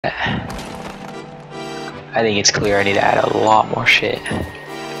I think it's clear I need to add a lot more shit.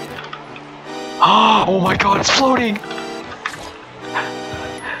 Oh my god, it's floating!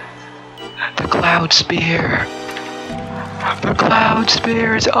 The cloud spear! The cloud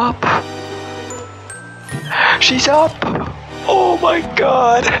spear is up! She's up! Oh my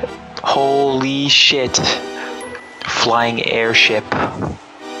god! Holy shit. Flying airship.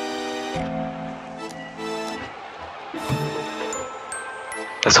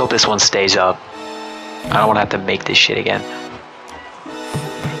 Let's hope this one stays up. I don't want to have to make this shit again.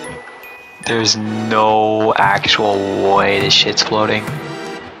 There's no actual way this shit's floating.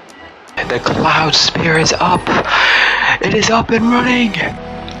 The cloud spear is up! It is up and running!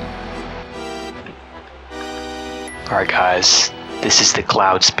 Alright guys, this is the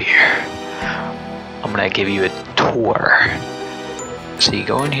cloud spear. I'm gonna give you a tour. So you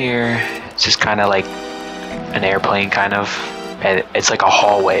go in here, it's just kind of like an airplane kind of, and it's like a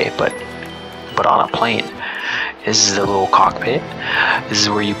hallway, but on a plane. This is the little cockpit. This is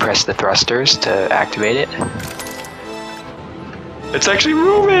where you press the thrusters to activate it. It's actually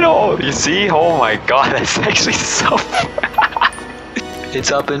moving! Oh, you see? Oh my god, that's actually so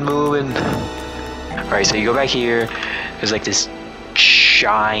it's up and moving. Alright, so you go back here. There's like this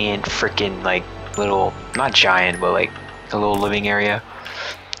giant freaking like little, not giant, but like a little living area.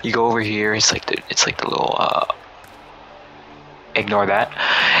 You go over here, it's like the little ignore that.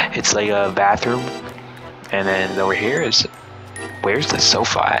 It's like a bathroom. And then over here is, where's the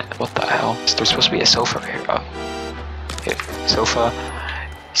sofa at? What the hell? There's supposed to be a sofa here. Oh. Okay. Sofa.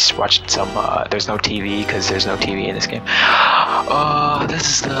 Just watching some, there's no TV because there's no TV in this game. This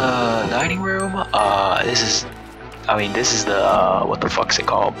is the dining room. This is the, what the fuck's it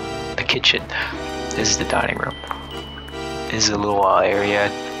called? The kitchen. This is the dining room. This is a little area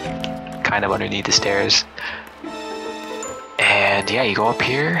kind of underneath the stairs. And yeah, you go up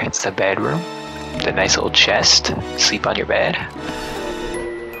here, it's the bedroom. The nice little chest. Sleep on your bed.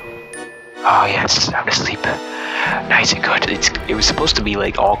 Oh yes, time to sleep. Nice and good. It was supposed to be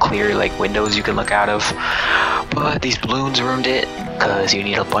like all clear, like windows you can look out of. But these balloons ruined it, because you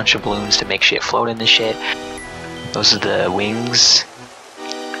need a bunch of balloons to make shit float in this shit. Those are the wings.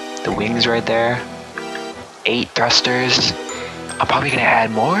 The wings right there. 8 thrusters. I'm probably gonna add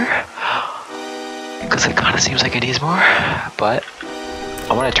more, because it kind of seems like it needs more. But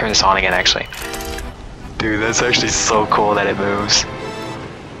I want to turn this on again, actually. Dude, that's actually so cool that it moves.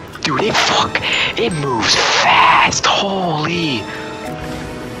 Dude, it moves fast. Holy.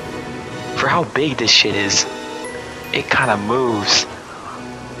 For how big this shit is, it kind of moves.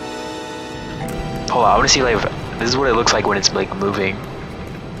 Hold on, I want to see like, this is what it looks like when it's like moving.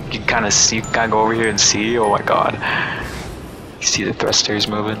 You can kind of see, you can kind of go over here and see. Oh my god. You see the thrusters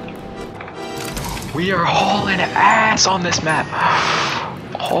moving. We are hauling ass on this map.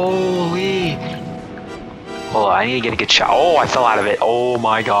 Holy. Hold on, I need to get a good shot. Oh, I fell out of it. Oh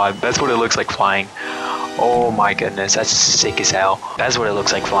my god. That's what it looks like flying. Oh my goodness. That's sick as hell. That's what it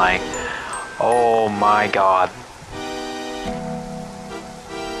looks like flying. Oh my god.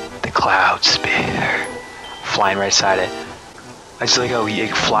 The cloud spear. Flying right side it. I just like how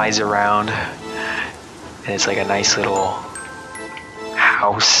it flies around. And it's like a nice little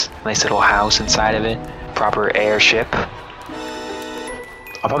house. Nice little house inside of it. Proper airship.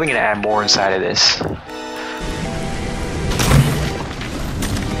 I'm probably gonna add more inside of this.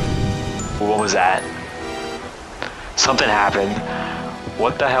 What was that? Something happened.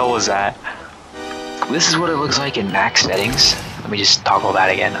 What the hell was that? This is what it looks like in max settings. Let me just toggle that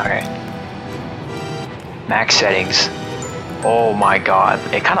again. Okay. Max settings. Oh my god.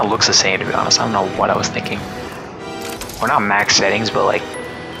 It kind of looks the same, to be honest. I don't know what I was thinking. Well, not max settings, but like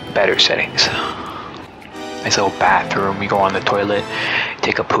better settings. Nice little bathroom. You go on the toilet,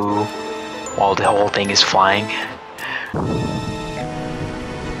 take a poo while the whole thing is flying.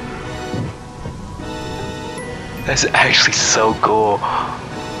 That's actually so cool.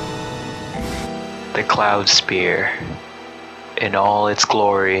 The cloud spear in all its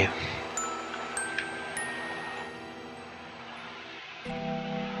glory.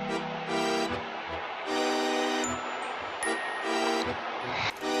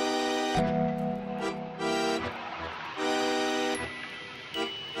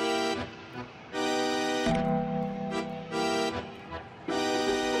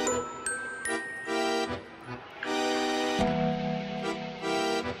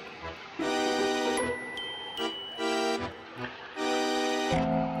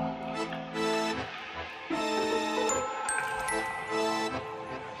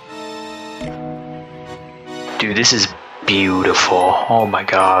 Dude, this is beautiful. Oh my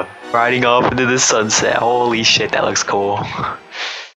god. Riding off into the sunset. Holy shit, that looks cool.